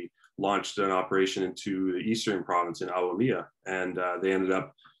they launched an operation into the eastern province in Awamiya, and they ended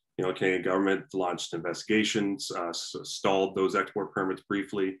up, Canadian government launched investigations, stalled those export permits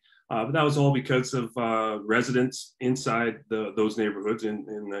briefly, but that was all because of residents inside those neighborhoods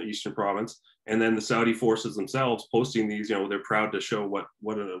in the eastern province, and then the Saudi forces themselves posting these. They're proud to show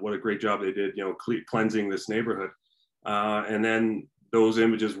what a great job they did, cleansing this neighborhood, and then those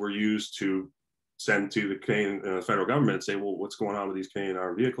images were used to send to the Canadian federal government and say, well, what's going on with these Canadian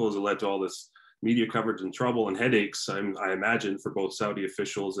armed vehicles? It led to all this media coverage and trouble and headaches, I imagine, for both Saudi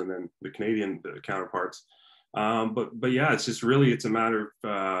officials and then the Canadian counterparts. But yeah, it's just really, it's a matter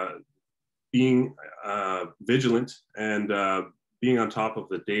of being vigilant and being on top of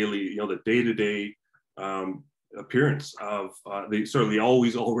the daily, the day-to-day appearance of the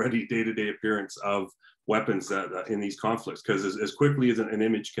always already day-to-day appearance of weapons that in these conflicts, because as quickly as an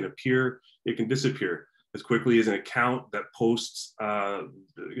image can appear, it can disappear. as quickly as an account that posts,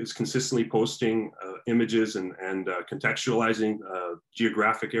 is consistently posting images and contextualizing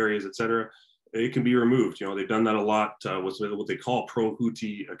geographic areas, et cetera, it can be removed. You know, they've done that a lot with what they call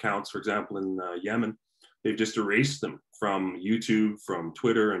pro-Houthi accounts, for example, in Yemen. They've just erased them from YouTube, from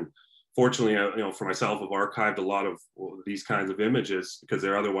Twitter, and fortunately, you know, for myself, I've archived a lot of these kinds of images because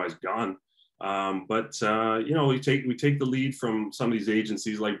they're otherwise gone. You know, we take the lead from some of these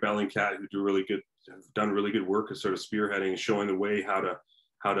agencies like Bellingcat, who have done really good work of sort of spearheading, showing the way how to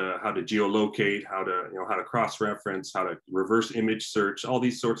geolocate, how to cross-reference, how to reverse image search. All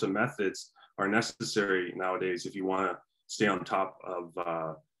these sorts of methods are necessary nowadays if you want to stay on top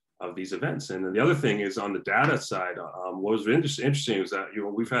of these events. And then the other thing is on the data side, what was interesting is that, you know,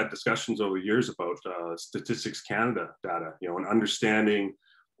 we've had discussions over years about Statistics Canada data, you know, and understanding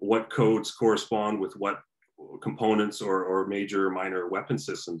what codes correspond with what components or major or minor weapon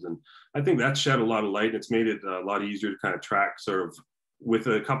systems. And I think that shed a lot of light. It's made it a lot easier to kind of track sort of with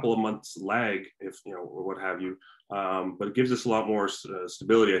a couple of months lag, if, you know, or what have you. But it gives us a lot more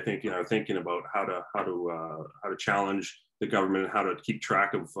stability, I think, you know, thinking about how to challenge the government and how to keep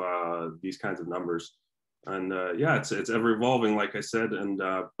track of these kinds of numbers. And yeah, it's ever evolving, like I said, and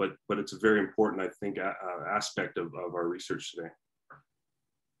but it's a very important, I think, aspect of our research today.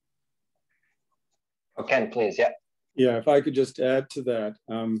 Oh, Ken, please, yeah. Yeah, if I could just add to that.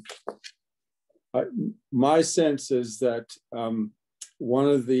 My sense is that one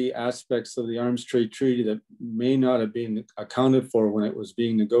of the aspects of the Arms Trade Treaty that may not have been accounted for when it was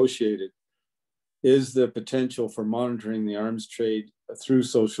being negotiated is the potential for monitoring the arms trade through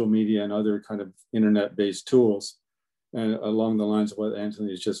social media and other kind of internet-based tools, and along the lines of what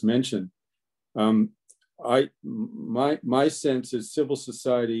Anthony has just mentioned. My sense is civil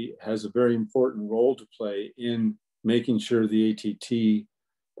society has a very important role to play in making sure the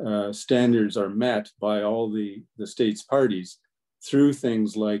ATT standards are met by all the states parties through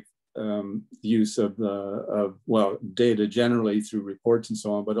things like use of data generally through reports and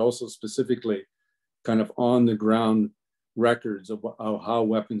so on, but also specifically kind of on the ground records of how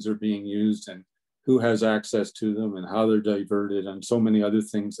weapons are being used and who has access to them and how they're diverted and so many other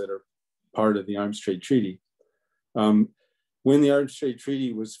things that are part of the Arms Trade Treaty. When the Arms Trade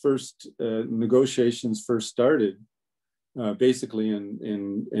Treaty was negotiations first started, basically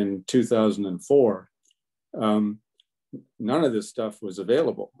in 2004, none of this stuff was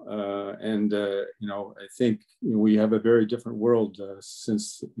available. You know, I think we have a very different world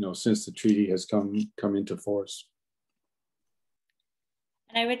since the treaty has come into force.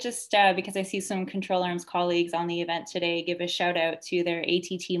 And I would just, because I see some Control Arms colleagues on the event today, give a shout out to their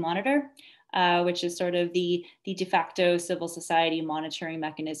ATT monitor, which is sort of the de facto civil society monitoring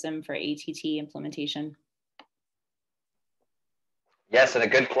mechanism for ATT implementation. Yes, and a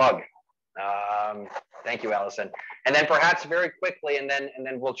good plug. Thank you, Allison. And then perhaps very quickly, and then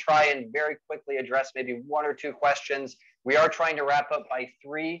we'll try and very quickly address maybe one or two questions. We are trying to wrap up by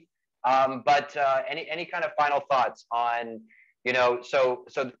 3, but any kind of final thoughts on, you know, so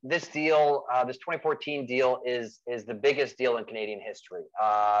this deal, this 2014 deal is the biggest deal in Canadian history,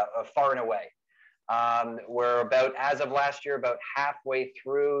 far and away. We're about, as of last year, about halfway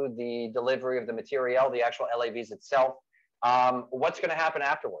through the delivery of the materiel, the actual LAVs itself. What's going to happen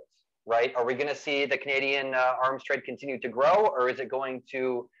afterwards, right? Are we going to see the Canadian arms trade continue to grow, or is it going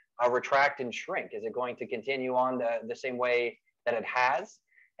to retract and shrink? Is it going to continue on the same way that it has?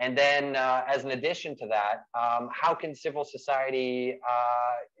 And then as an addition to that, how can civil society,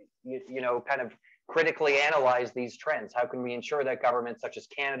 you know, kind of critically analyze these trends? How can we ensure that governments such as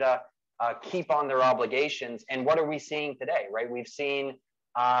Canada keep on their obligations? And what are we seeing today, right? We've seen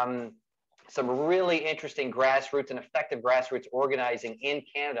some really interesting grassroots and effective grassroots organizing in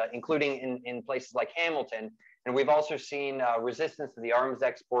Canada, including in places like Hamilton. And we've also seen resistance to the arms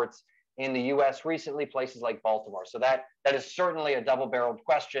exports in the US recently, places like Baltimore. So that is certainly a double-barreled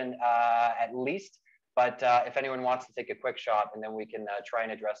question, at least. But if anyone wants to take a quick shot, and then we can try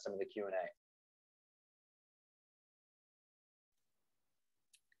and address some of the Q&A.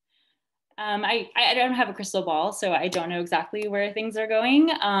 I don't have a crystal ball, so I don't know exactly where things are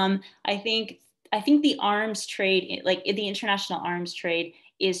going. I think the arms trade, like the international arms trade,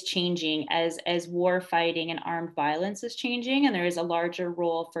 is changing as war fighting and armed violence is changing, and there is a larger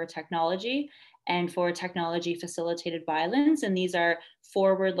role for technology and for technology facilitated violence. And these are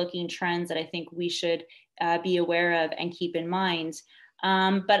forward-looking trends that I think we should be aware of and keep in mind.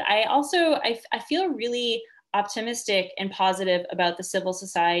 But I also I feel really optimistic and positive about the civil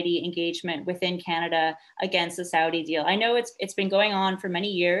society engagement within Canada against the Saudi deal. I know it's been going on for many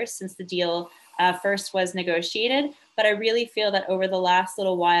years since the deal first was negotiated. But I really feel that over the last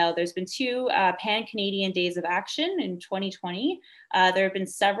little while, there's been two pan-Canadian days of action in 2020. There have been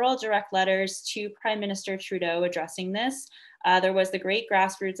several direct letters to Prime Minister Trudeau addressing this. There was the great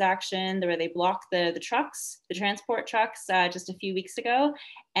grassroots action where they blocked the trucks, the transport trucks, just a few weeks ago.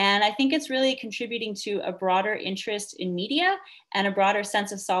 And I think it's really contributing to a broader interest in media and a broader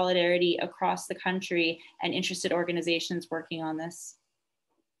sense of solidarity across the country and interested organizations working on this.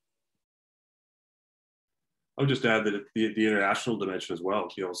 I would just add that the international dimension as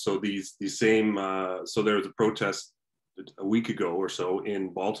well. So these same. So there was a protest a week ago or so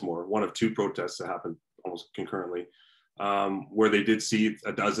in Baltimore, one of two protests that happened almost concurrently, where they did see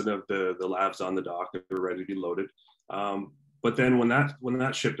a dozen of the LAVs on the dock that were ready to be loaded. But then when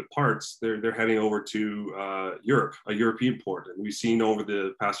that ship departs, they're heading over to Europe, a European port. And we've seen over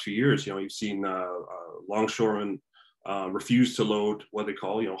the past few years, you've seen longshoremen refuse to load what they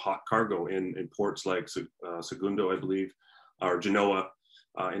call, hot cargo in ports like Segundo, I believe, or Genoa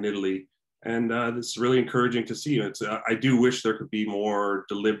in Italy. And it's really encouraging to see. I do wish there could be more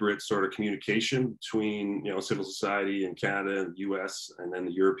deliberate sort of communication between, civil society in Canada and the US, and then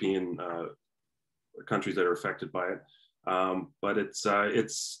the European countries that are affected by it. But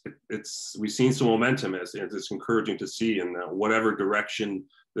we've seen some momentum as it's encouraging to see in whatever direction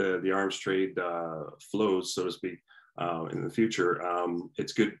the arms trade flows, so to speak, in the future.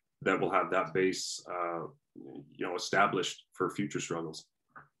 It's good that we'll have that base, established for future struggles.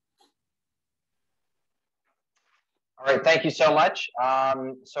 All right, thank you so much.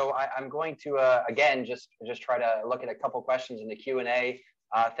 So I'm going to, again, just try to look at a couple questions in the Q&A.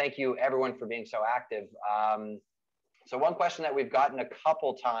 Thank you, everyone, for being so active. So one question that we've gotten a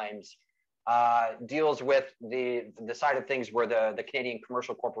couple times deals with the side of things where the Canadian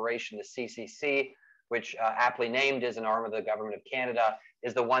Commercial Corporation, the CCC, which aptly named is an arm of the Government of Canada,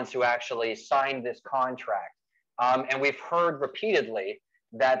 is the ones who actually signed this contract. And we've heard repeatedly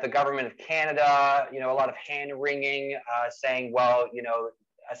that the Government of Canada, a lot of hand wringing, saying, well,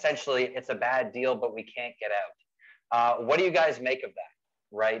 essentially it's a bad deal, but we can't get out. What do you guys make of that,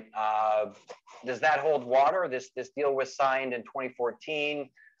 right? Does that hold water? This deal was signed in 2014.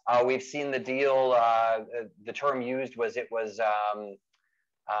 We've seen the deal, the term used was,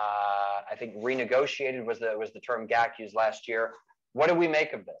 I think renegotiated was the term GAC used last year. What do we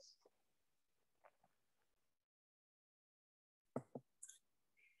make of this?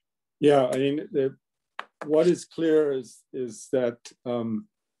 Yeah, I mean, what is clear is that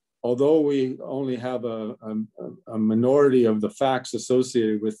although we only have a minority of the facts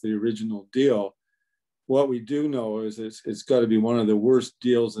associated with the original deal, what we do know is it's got to be one of the worst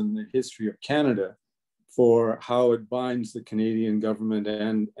deals in the history of Canada for how it binds the Canadian government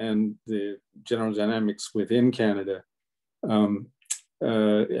and the general dynamics within Canada, to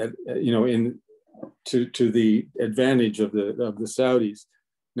the advantage of the Saudis.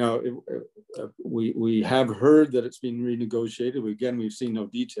 Now, we have heard that it's been renegotiated. Again, we've seen no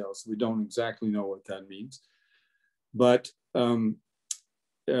details. We don't exactly know what that means. But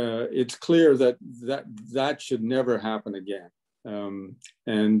it's clear that should never happen again.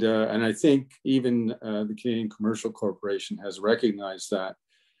 And I think even the Canadian Commercial Corporation has recognized that.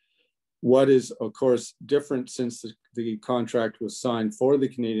 What is, of course, different since the contract was signed for the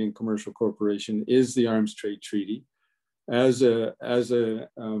Canadian Commercial Corporation is the Arms Trade Treaty. As an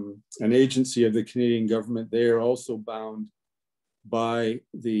agency of the Canadian government, they are also bound by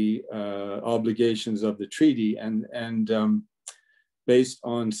the obligations of the treaty, and based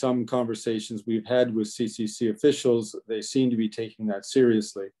on some conversations we've had with CCC officials, they seem to be taking that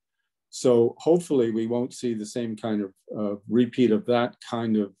seriously. So hopefully we won't see the same kind of repeat of that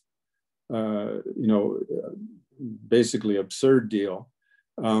kind of, basically absurd deal.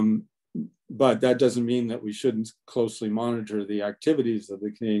 But that doesn't mean that we shouldn't closely monitor the activities of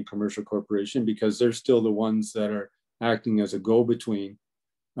the Canadian Commercial Corporation, because they're still the ones that are acting as a go-between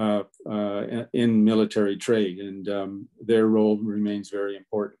in military trade, and their role remains very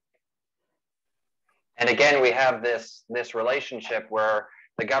important. And again, we have this relationship where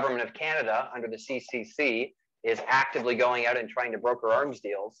the Government of Canada, under the CCC, is actively going out and trying to broker arms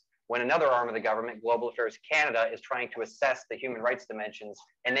deals, when another arm of the government, Global Affairs Canada, is trying to assess the human rights dimensions,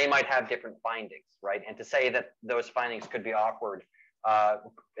 and they might have different findings, right? And to say that those findings could be awkward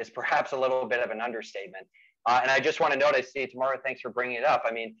is perhaps a little bit of an understatement. And I just want to note, I see Tamara, thanks for bringing it up.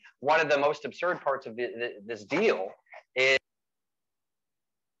 I mean, one of the most absurd parts of this deal is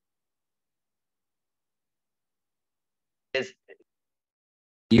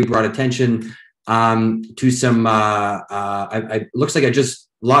you brought attention to some, looks like I just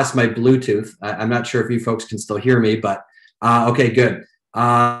lost my Bluetooth. I'm not sure if you folks can still hear me, but okay, good.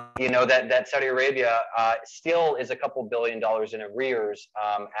 You know, that Saudi Arabia still is a couple $2 billion in arrears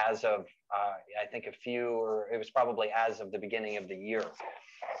as of, I think it was probably as of the beginning of the year.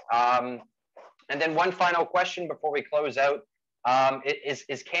 And then one final question before we close out.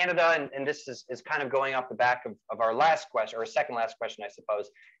 Is Canada, and this is kind of going off the back of our last question, or second last question, I suppose,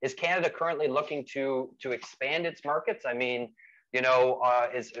 is Canada currently looking to expand its markets? I mean, you know,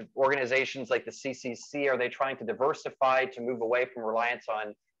 is organizations like the CCC, are they trying to diversify to move away from reliance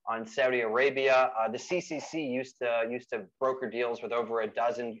on Saudi Arabia? The CCC used to broker deals with over a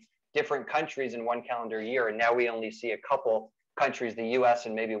dozen different countries in one calendar year, and now we only see a couple countries, the US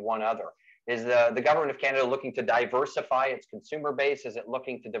and maybe one other. Is the government of Canada looking to diversify its consumer base? Is it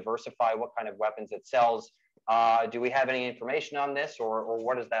looking to diversify what kind of weapons it sells? Do we have any information on this, or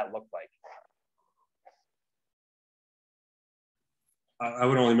what does that look like? I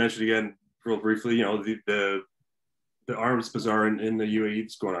would only mention again, real briefly, you know, the arms bazaar in the UAE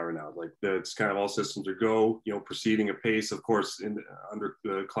that's going on right now. Like it's kind of all systems are go, you know, proceeding apace. Of course, under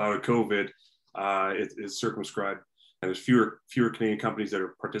the cloud of COVID, it is circumscribed, and there's fewer Canadian companies that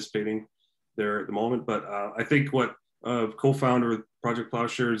are participating there at the moment. But I think what co-founder of Project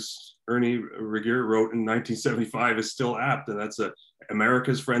Plowshares, Ernie Regier, wrote in 1975 is still apt, and that's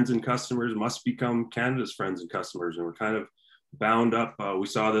America's friends and customers must become Canada's friends and customers, and we're kind of bound up. We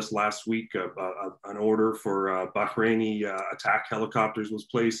saw this last week. An order for Bahraini attack helicopters was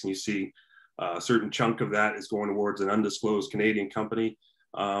placed, and you see a certain chunk of that is going towards an undisclosed Canadian company.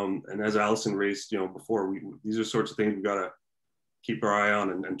 And as Allison raised, you know, before, these are sorts of things we've got to keep our eye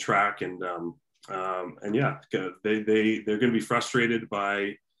on and track. And yeah, they're going to be frustrated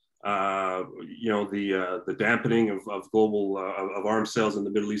by you know, the dampening of global of arms sales in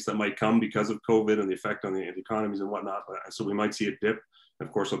the Middle East that might come because of COVID and the effect on the economies and whatnot. So we might see a dip.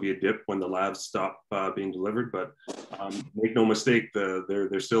 Of course, there'll be a dip when the labs stop being delivered. But make no mistake,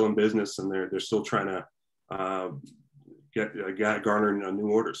 they're still in business, and they're still trying to garner new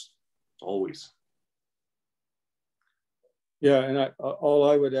orders, always. Yeah, and all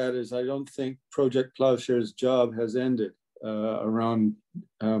I would add is I don't think Project Plowshare's job has ended around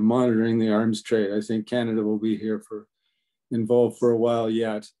monitoring the arms trade. I think Canada will be involved for a while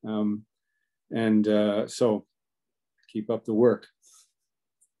yet. So keep up the work.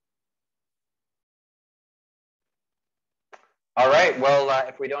 All right, well,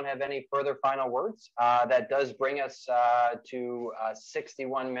 if we don't have any further final words, that does bring us to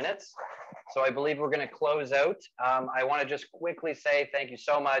 61 minutes. So I believe we're going to close out. I want to just quickly say thank you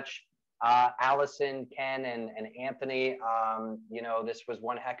so much, Allison, Ken, and Anthony. You know, this was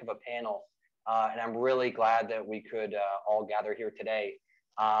one heck of a panel, and I'm really glad that we could all gather here today.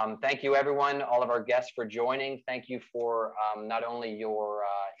 Thank you, everyone, all of our guests, for joining. Thank you for not only your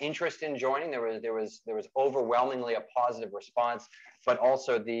interest in joining. There was overwhelmingly a positive response, but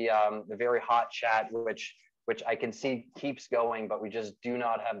also the very hot chat, which I can see keeps going, but we just do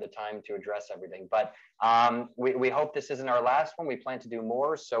not have the time to address everything. But we hope this isn't our last one. We plan to do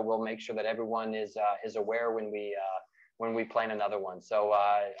more, so we'll make sure that everyone is aware when we plan another one. So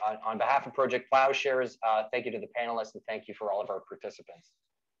on behalf of Project Plowshares, thank you to the panelists, and thank you for all of our participants.